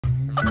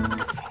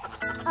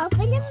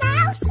Open your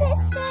mouth,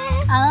 sister.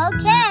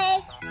 Okay.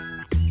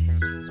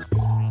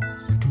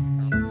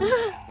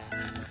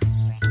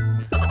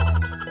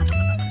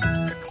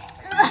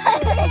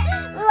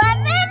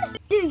 Lemon,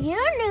 do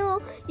you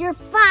know your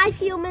 5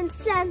 human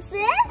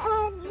senses?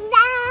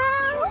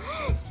 No.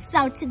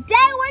 So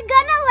today we're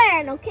gonna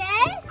learn,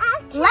 okay?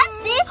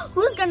 Let's see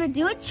who's gonna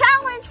do a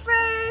challenge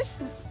first.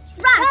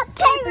 Rock,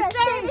 paper,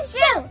 scissors,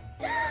 shoot.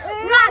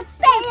 Rock,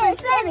 paper,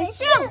 scissors,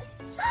 shoot.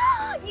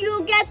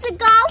 You get to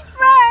go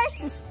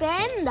first to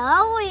spin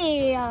the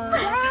wheel.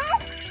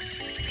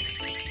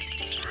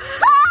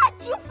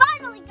 Touch! You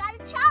finally got a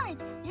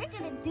challenge. You're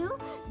gonna do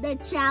the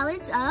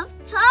challenge of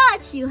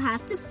touch. You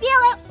have to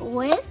feel it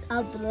with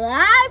a blindfold.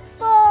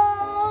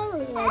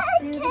 Let's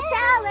do the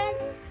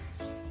challenge.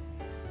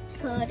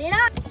 Put it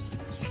on.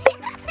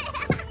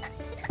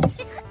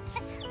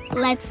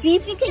 Let's see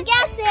if you can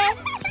guess it.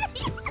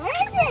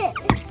 Where is it?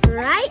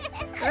 Right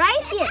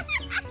here.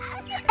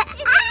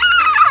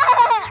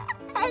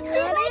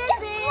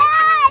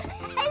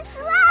 I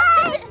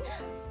slide.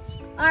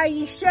 Are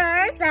you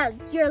sure that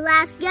your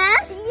last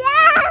guess?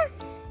 Yeah.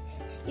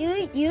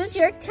 You use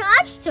your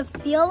touch to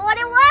feel what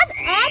it was,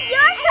 and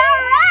you're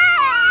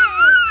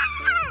correct!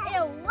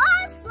 It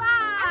was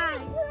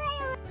slime!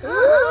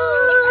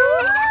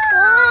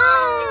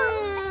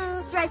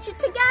 Stretch it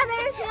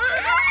together.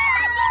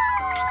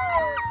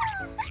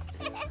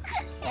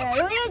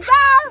 There we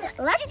go!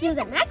 Let's do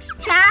the next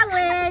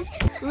challenge.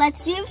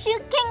 Let's see if you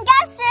can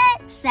guess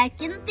it.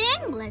 Second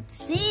thing, let's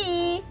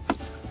see.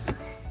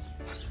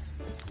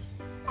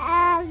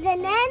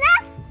 Banana?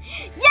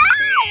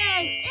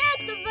 Yes!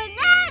 It's a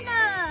banana!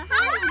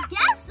 How did you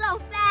guess so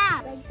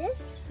fast? Like this?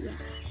 Yeah,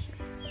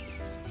 sure.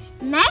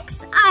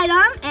 Next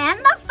item and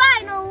the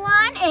final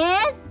one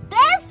is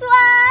this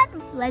one.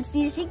 Let's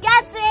see if she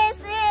guesses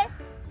it.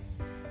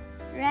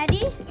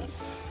 Ready?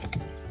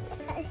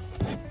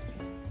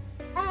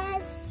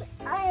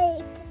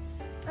 Like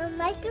a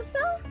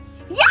microphone?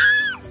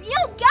 Yes! You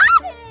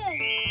got it!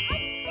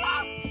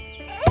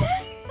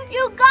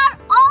 You got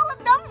all of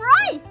them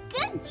right!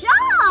 Good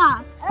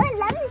job! Oh,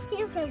 let me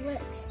see if it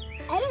works.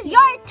 I don't know.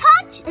 Your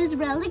touch is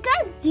really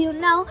good. Do you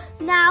know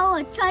now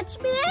what touch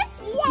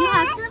means? Yeah. You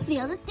have to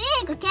feel the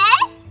thing, okay?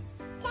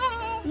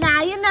 Okay.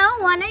 Now you know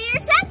one of your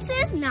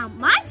senses. Now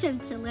my turn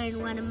to learn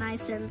one of my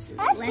senses.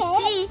 Okay. Let's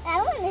see. I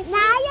want to see.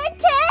 Now your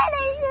turn,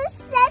 you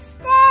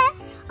sister.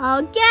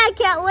 Okay, I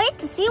can't wait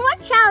to see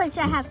what challenge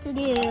I have to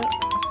do.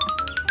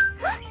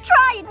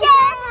 Try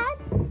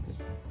again.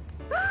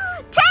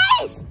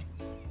 Taste!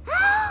 Woo!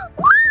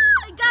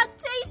 I got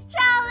taste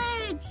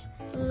challenge.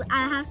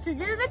 I have to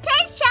do the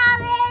taste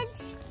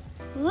challenge.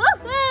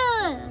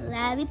 Woohoo!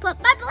 Let me put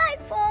my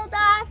blindfold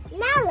on.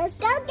 Now let's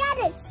go get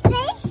it.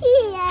 Stay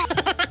here.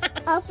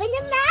 Open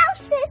your mouth,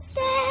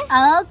 sister.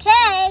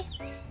 Okay.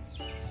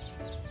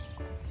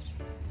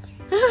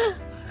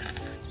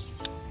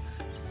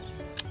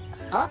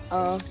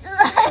 Uh-oh.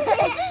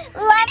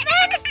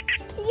 Lemon?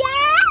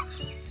 Yeah?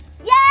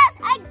 Yes,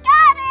 I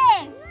got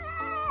it!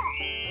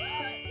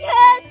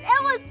 Yes,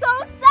 it was so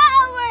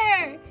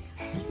sour!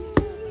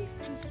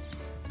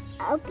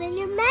 Open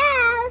your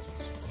mouth.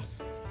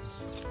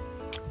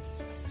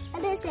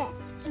 What is it?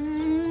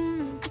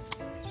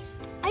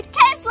 It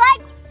tastes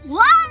like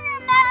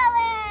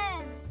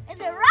watermelon! Is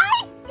it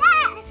right?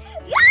 Yes!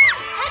 Yes!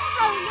 It's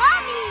so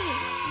yummy!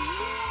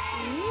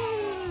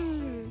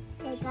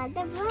 Take out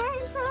the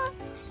blindfold.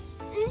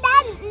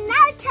 Then,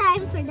 now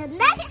time for the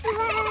next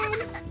one.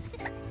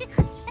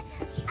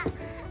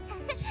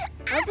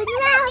 Open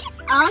your mouth.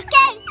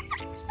 Okay.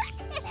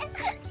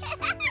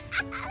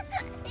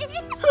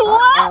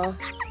 What?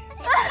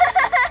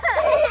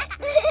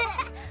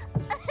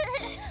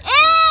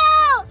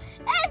 Ew!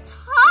 It's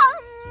hot!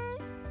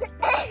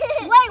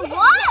 Wait,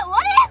 what?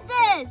 What is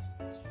this?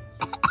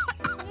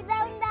 You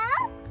don't know?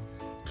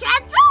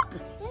 Ketchup?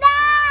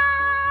 No!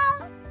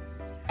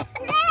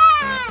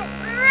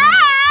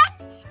 Rat!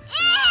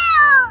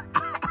 Ew!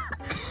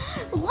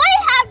 We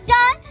have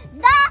done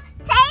the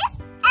taste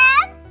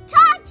and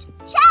touch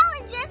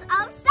challenges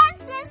of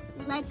senses.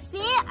 Let's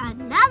see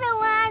another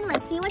one.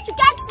 Let's see what you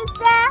got,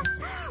 sister.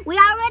 We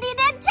already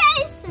did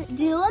taste.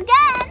 Do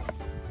again.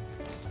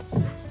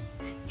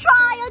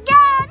 Try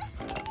again.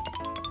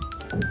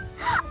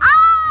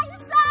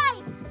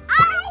 Eyesight!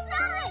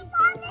 Eyesight!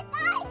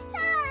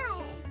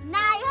 Eyesight.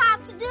 Now you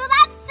have to do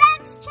that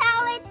sense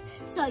challenge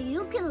so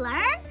you can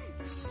learn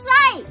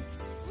sight.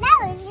 Now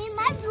I need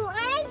my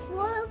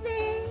blindfold.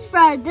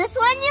 For this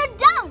one you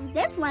don't.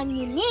 This one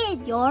you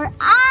need your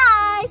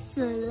eyes.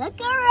 So look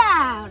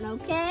around,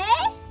 okay?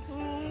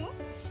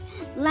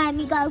 Let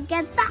me go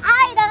get the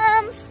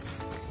items.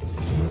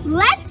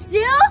 Let's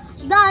do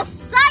the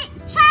sight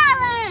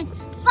challenge.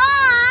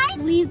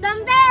 Find, leave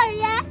them there,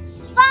 yeah?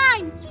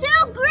 Find 2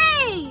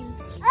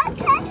 greens.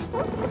 Okay.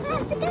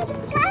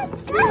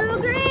 2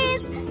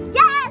 greens.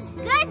 Yes,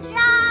 good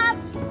job.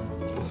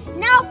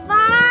 Now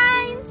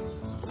find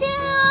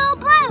 2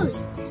 blues.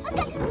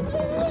 Okay.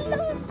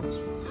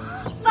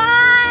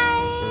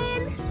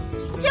 Find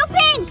 2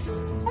 pinks.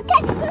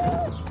 Okay.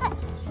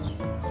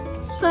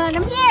 Put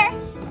them here.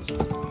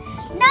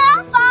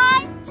 Now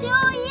find 2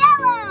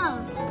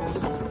 yellows.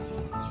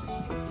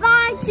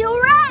 Find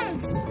 2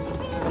 reds.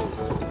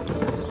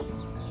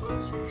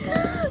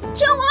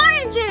 2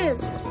 oranges.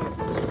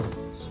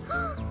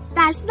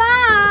 That's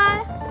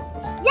not.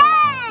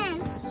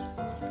 Yes.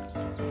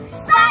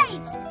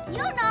 Sight.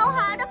 You know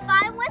how to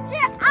find with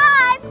your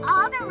eyes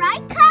all the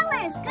right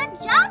colors. Good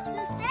job,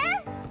 sister.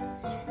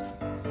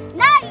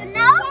 Now you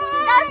know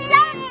the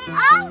sense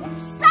of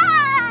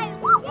sight.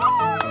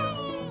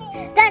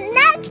 The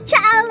next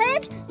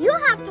challenge, you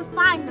have to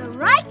find the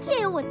right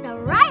key with the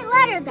right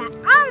letter that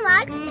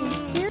unlocks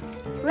these 2.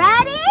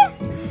 Ready,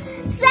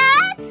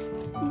 set,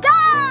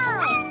 go!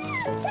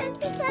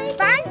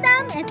 Find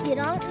them. If you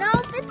don't know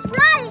if it's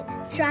right,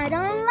 try to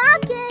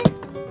unlock it.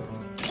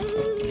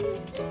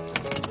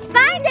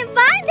 Find it,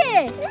 find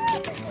it!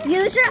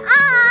 Use your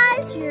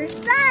eyes, your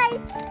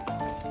sight.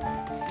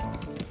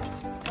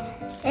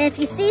 If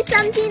you see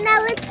something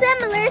that looks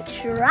similar,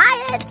 try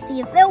it, see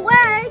if it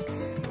works.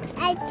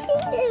 I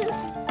choose.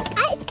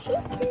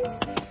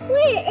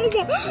 Where is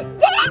it?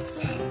 This!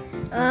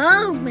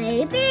 Oh,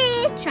 maybe.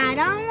 Try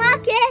to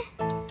unlock it.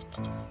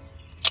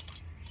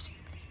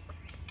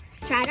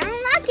 Try to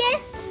unlock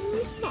it.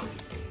 Check.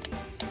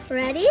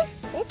 Ready?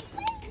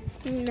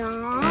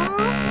 No.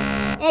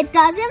 It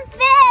doesn't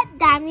fit.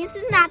 That means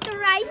it's not the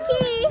right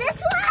key.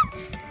 This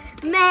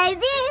one?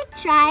 Maybe.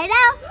 Try it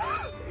out.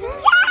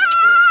 Yes!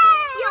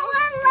 You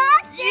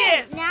unlocked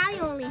Yes! it. Now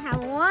you only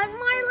have 1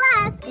 more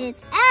left.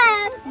 It's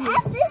F.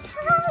 F is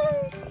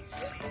hard.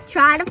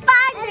 Try to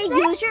find it.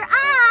 Use your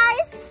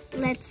eyes.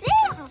 Let's see.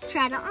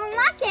 Try to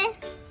unlock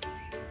it.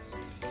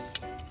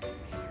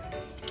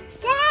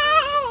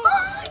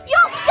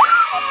 You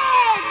got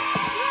it!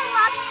 You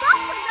unlocked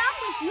both of them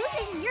with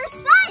using your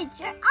sight,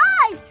 your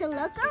eyes, to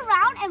look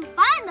around and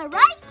find the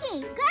right key.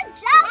 Good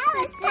job,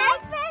 sister.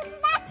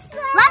 Next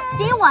one. Let's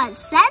see what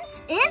sense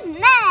is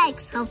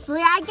next.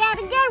 Hopefully I get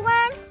a good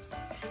one.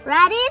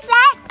 Ready,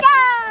 set, go!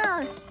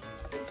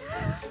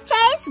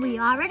 Chase, we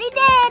already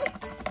did.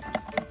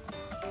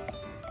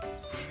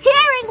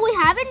 Hearing we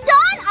haven't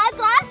done. I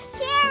got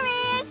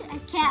hearing. I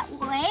can't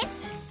wait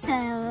to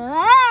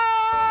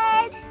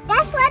learn.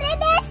 That's what it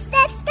is,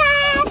 sister.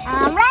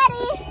 I'm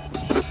ready.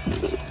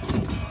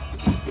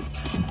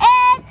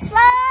 It's a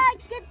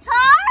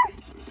guitar?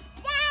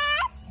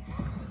 Yes.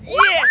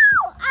 Yes!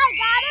 I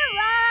got it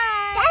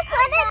right. That's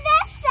what it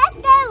is,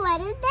 sister. What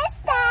is this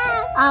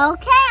stuff?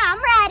 Okay, I'm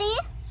ready.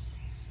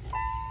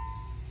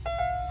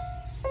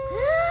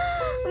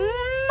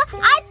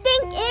 I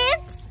think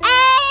it's a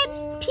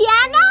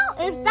piano.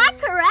 Is that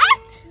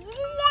correct?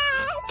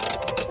 Yes.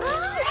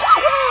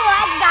 Woohoo,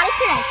 I got it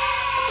correct.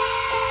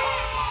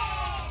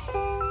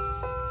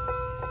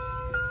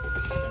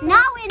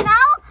 Now we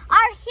know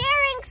our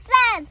hearing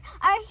sense.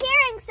 Our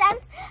hearing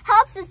sense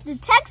helps us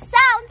detect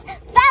sounds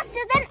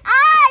faster than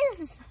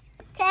eyes.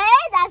 Okay,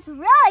 that's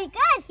really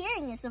good.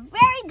 Hearing is a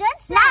very good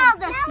sense. Now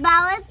the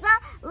smell is the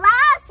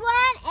last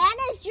one, and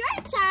it's your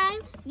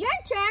time. Your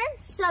turn.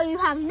 So you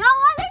have no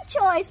other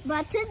choice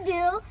but to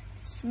do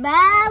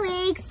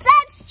smelling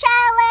sense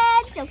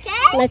challenge.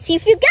 Okay? Let's see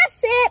if you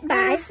guess it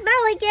by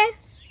smelling it.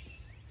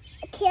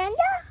 A candle?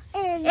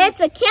 And It's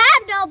a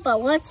candle,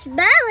 but what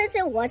smell is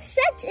it? What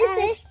scent is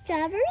it?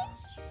 strawberry?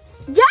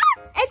 Yes,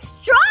 it's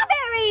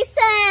strawberry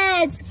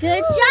scent.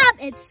 Good job.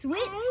 It's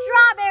sweet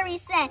strawberry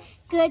scent.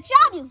 Good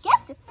job. You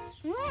guessed it.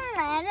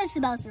 And it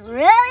smells really,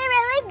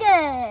 really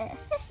good.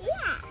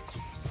 Yeah.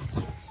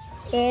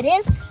 It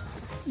is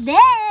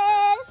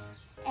this.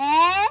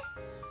 And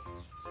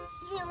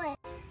You win.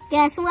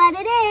 guess what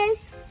it is?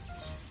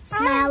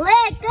 Smell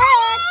it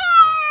good.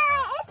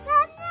 It's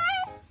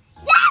onion.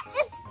 Yes,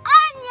 it's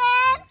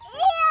onion.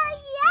 Ew,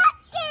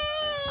 yucky.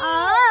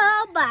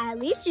 Oh, but at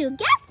least you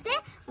guessed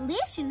it. At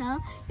least you know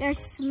your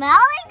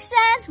smelling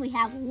sense. We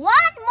have 1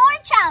 more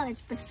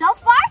challenge, but so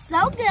far,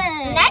 so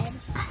good. Next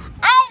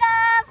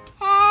item.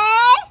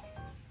 Hey,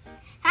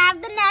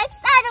 have the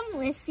next item.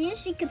 Let's see if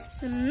she can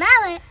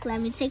smell it.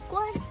 Let me take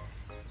one.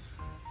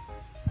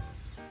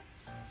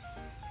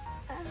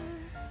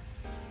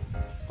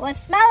 What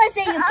smell is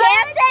it? You can't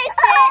Orange, taste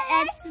it.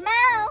 It's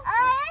smell.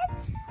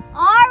 Orange.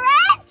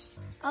 Orange.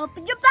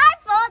 Open your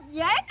blindfold.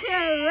 You're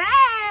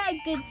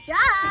correct. Good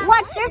job.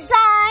 What's your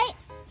sight?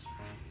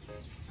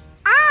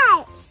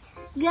 Eyes.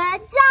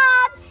 Good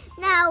job.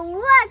 Now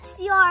what's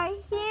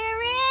your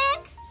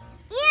hearing?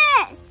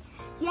 Ears.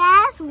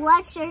 Yes.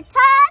 What's your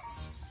touch?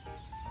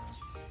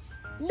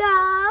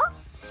 No.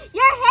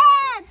 Your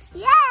hands.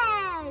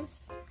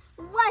 Yes.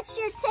 What's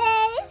your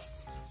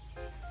taste?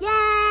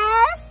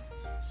 Yes.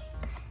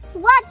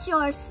 What's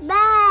your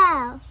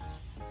smell?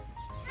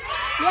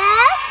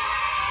 Yes.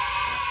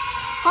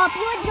 Hope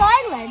you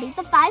enjoyed learning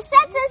the 5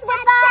 senses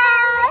with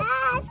us.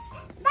 Yes.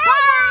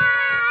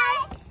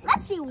 Bye.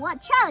 Let's see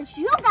what challenge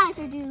you guys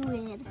are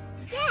doing.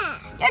 Yeah.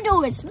 You're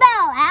doing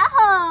smell at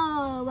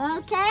home,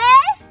 okay?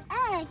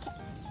 Okay.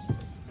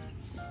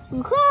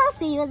 Woohoo!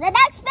 See you in the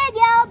next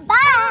video.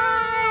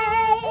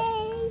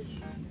 Bye.